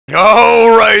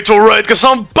Alright, cause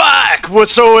I'm back!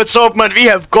 What's up, man? We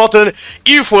have gotten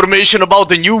information about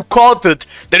the new content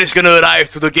that is gonna arrive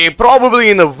to the game probably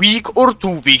in a week or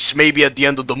 2 weeks, maybe at the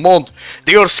end of the month.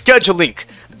 They are scheduling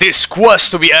this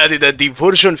quest to be added at the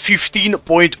version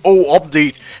 15.0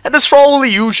 update, and that's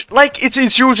probably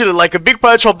it's usually like a big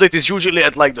patch update is usually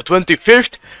at like the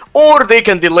 25th, or they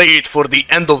can delay it for the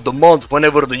end of the month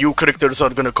whenever the new characters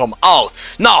are gonna come out.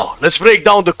 Now, let's break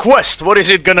down the quest. What is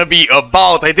it gonna be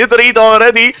about? I did read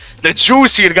already the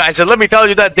juice here, guys, and let me tell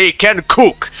you that they can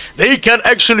cook. They can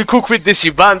actually cook with this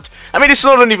event. I mean, it's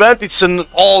not an event, it's an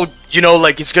all, you know,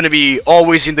 like it's gonna be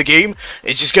always in the game.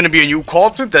 It's just gonna be a new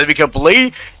content that we can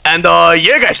play. And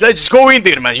yeah, guys, let's just go in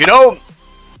there, man, you know?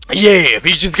 Yeah,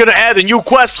 we're just gonna add a new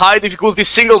quest, high difficulty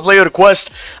single player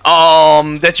quest,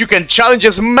 that you can challenge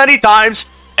as many times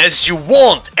as you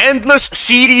want. Endless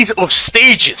series of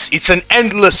stages. It's an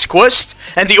endless quest,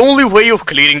 and the only way of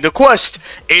clearing the quest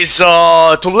is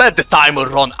to let the timer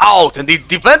run out. And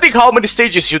depending how many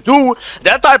stages you do,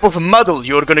 that type of medal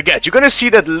you're gonna get. You're gonna see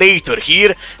that later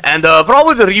here, and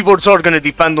probably the rewards are gonna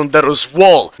depend on that as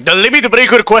well. The limit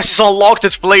breaker quest is unlocked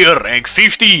at player rank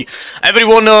 50.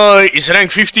 Everyone is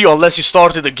rank 50 unless you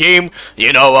started the game,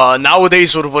 you know,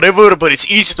 nowadays or whatever, but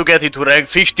it's easy to get into rank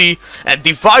 50, and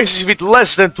devices with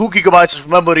less than 2 gigabytes of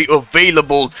memory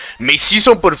available may see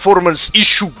some performance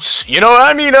issues. You know,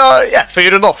 I mean, yeah,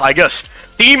 fair enough, I guess.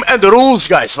 Team and the rules,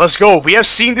 guys, let's go. We have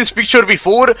seen this picture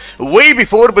before, way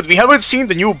before, but we haven't seen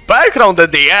the new background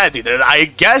that they added, and I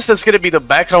guess that's gonna be the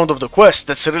background of the quest.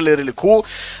 That's really cool.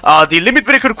 The limit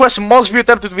breaker quest must be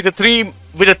attempted with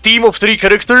a team of 3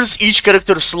 characters. Each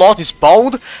character slot is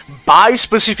bound by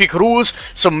specific rules,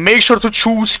 so make sure to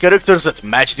choose characters that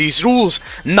match these rules.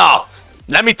 Now,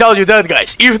 let me tell you that,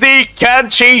 guys, if they can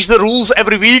change the rules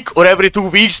every week or every 2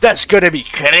 weeks, that's gonna be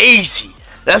crazy.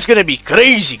 That's gonna be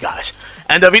crazy, guys.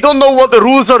 And we don't know what the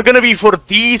rules are gonna be for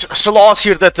these slots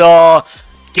here that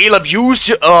Caleb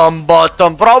used, but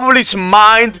probably it's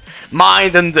mind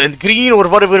and green or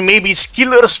whatever. Maybe it's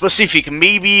killer specific.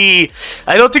 Maybe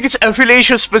I don't think it's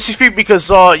affiliation specific because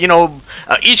you know,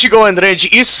 Ichigo and Reggie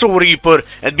is Soul Reaper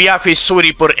and Byakuya is Soul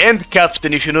Reaper and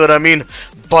Captain, if you know what I mean.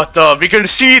 But we can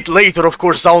see it later, of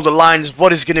course, down the lines,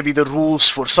 what is gonna be the rules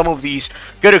for some of these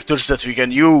characters that we can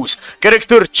use.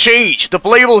 Character change. The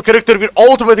playable character will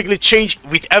automatically change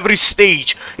with every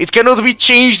stage. It cannot be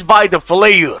changed by the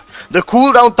player. The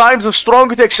cooldown times of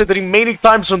strong attacks and the remaining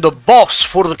times on the buffs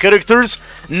for the characters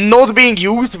not being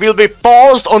used will be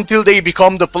paused until they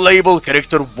become the playable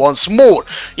character once more.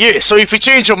 Yeah, so if we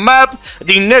change a map,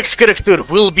 the next character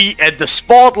will be at the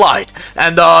spotlight.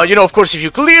 And you know, of course, if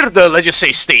you clear the, let's just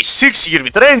say, stage 6 here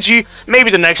with Renji, maybe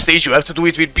the next stage you have to do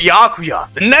it with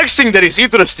Byakuya. The next thing that is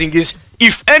interesting is,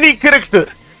 if any character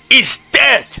is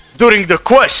dead during the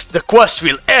quest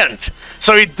will end.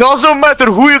 So it doesn't matter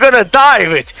who you're gonna die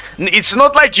with. It's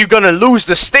not like you're gonna lose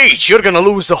the stage, you're gonna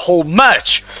lose the whole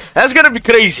match. That's gonna be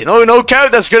crazy. No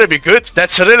cap, that's gonna be good.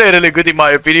 That's really good in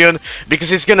my opinion,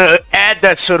 because it's gonna add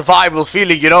that survival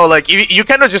feeling, you know, like you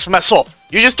cannot just mess up.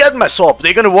 You just can't mess up.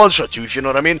 They're gonna one-shot you, if you know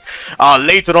what I mean,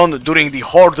 later on during the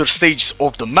harder stages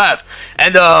of the map.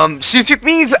 And since it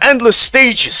means endless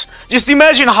stages, just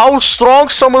imagine how strong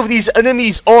some of these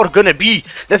enemies are gonna be.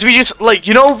 That we just, like,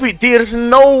 you know, there's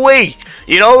no way,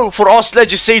 you know, for us,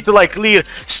 let's just say, to like clear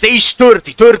stage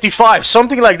 30, 35,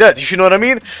 something like that, if you know what I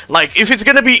mean. Like, if it's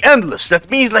gonna be endless,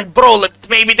 that means, like, bro, like,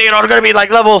 maybe they are gonna be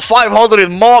like level 500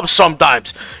 mobs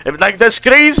sometimes. Like, that's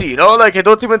crazy, you know. Like, I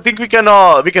don't even think we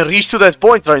can reach to that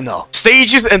point right now.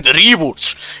 Stages and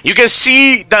rewards. You can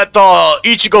see that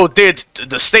Ichigo did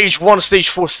the stage 1, stage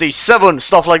 4, stage 7,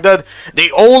 stuff like that. They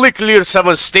only cleared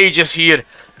 7 stages here,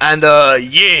 and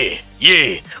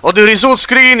yeah, on the result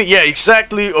screen, yeah,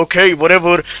 exactly, okay,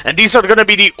 whatever. And these are gonna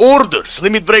be the orders,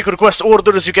 limit breaker quest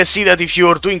orders. You can see that if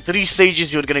you're doing 3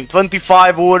 stages, you're getting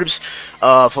 25 orbs,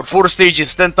 for 4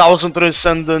 stages, 10,000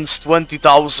 transcendence,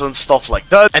 20,000, stuff like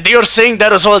that. And they are saying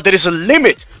that as well, there is a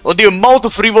limit on the amount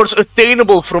of rewards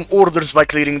attainable from orders by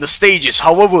clearing the stages.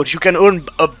 However, you can earn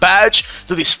a badge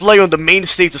to display on the main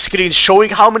status screen showing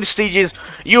how many stages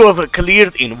you have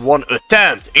cleared in one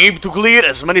attempt. Aim to clear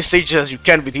as many stages as you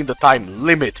can within the time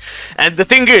limit. And the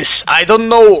thing is, I don't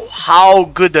know how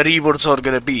good the rewards are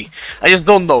gonna be. I just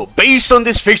don't know. Based on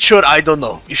this picture, I don't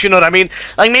know, if you know what I mean.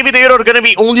 Like, maybe there are gonna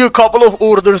be only a couple of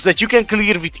orders that you can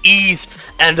clear with ease,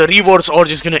 and the rewards are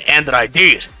just gonna end right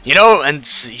there, you know. And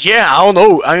yeah,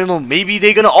 I don't know, maybe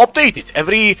they're gonna update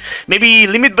it. Maybe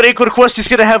limit breaker quest is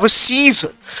gonna have a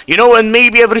season, you know, and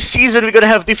maybe every season we're gonna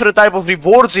have different type of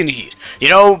rewards in here, you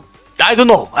know. I don't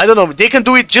know, they can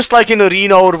do it just like in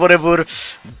arena or whatever.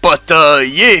 But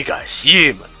yeah, guys,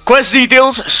 yeah, man. Quest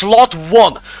details, slot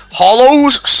 1.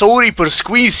 Hollows, Soul Reaper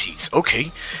Squeezies.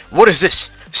 Okay. What is this?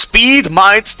 Speed,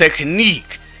 Might,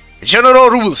 Technique. General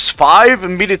rules: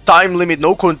 5-minute time limit,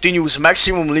 no continuous,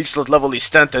 maximum link slot level is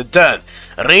 10 to 10.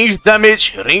 Range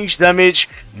damage,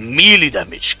 melee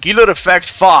damage. Killer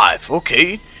effect 5.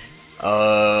 Okay.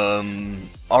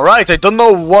 Alright, I don't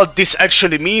know what this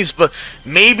actually means, but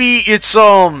maybe it's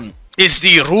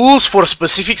the rules for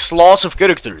specific slots of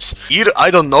characters. Here, I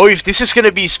don't know if this is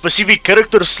gonna be specific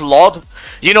character slot,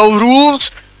 you know, rules,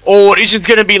 or is it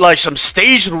gonna be like some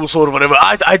stage rules or whatever.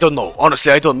 I don't know.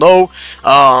 Honestly, I don't know.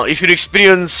 If you're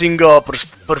experiencing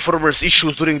performance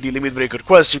issues during the limit breaker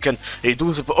quest, you can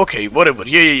reduce the... Okay, whatever.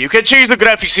 Yeah, you can change the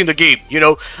graphics in the game, you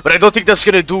know, but I don't think that's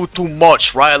gonna do too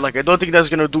much, right? Like, I don't think that's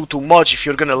gonna do too much. If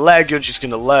you're gonna lag, you're just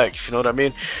gonna lag, if you know what I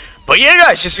mean. But yeah,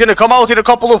 guys, it's gonna come out in a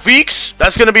couple of weeks.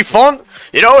 That's gonna be fun.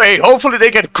 You know, hey, hopefully they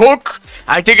can cook.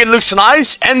 I think it looks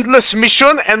nice. Endless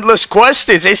mission, endless quest.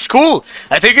 It's cool.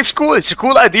 I think it's cool. It's a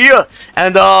cool idea.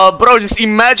 And, bro, just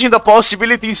imagine the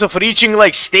possibilities of reaching,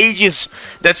 like, stages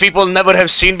that people never have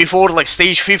seen before. Like,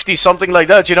 stage 50, something like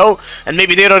that, you know? And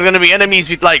maybe there are gonna be enemies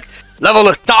with, like, level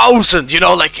 1000, you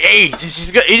know? Like, hey,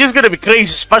 it's just gonna be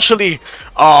crazy. Especially,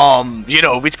 you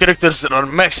know, with characters that are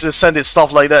Max Transcended,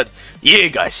 stuff like that. Yeah,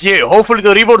 guys, yeah. Hopefully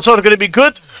the rewards are gonna be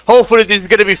good. Hopefully this is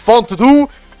gonna be fun to do.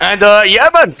 And yeah,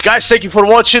 man, guys, thank you for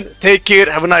watching. Take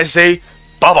care. Have a nice day.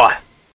 Bye bye.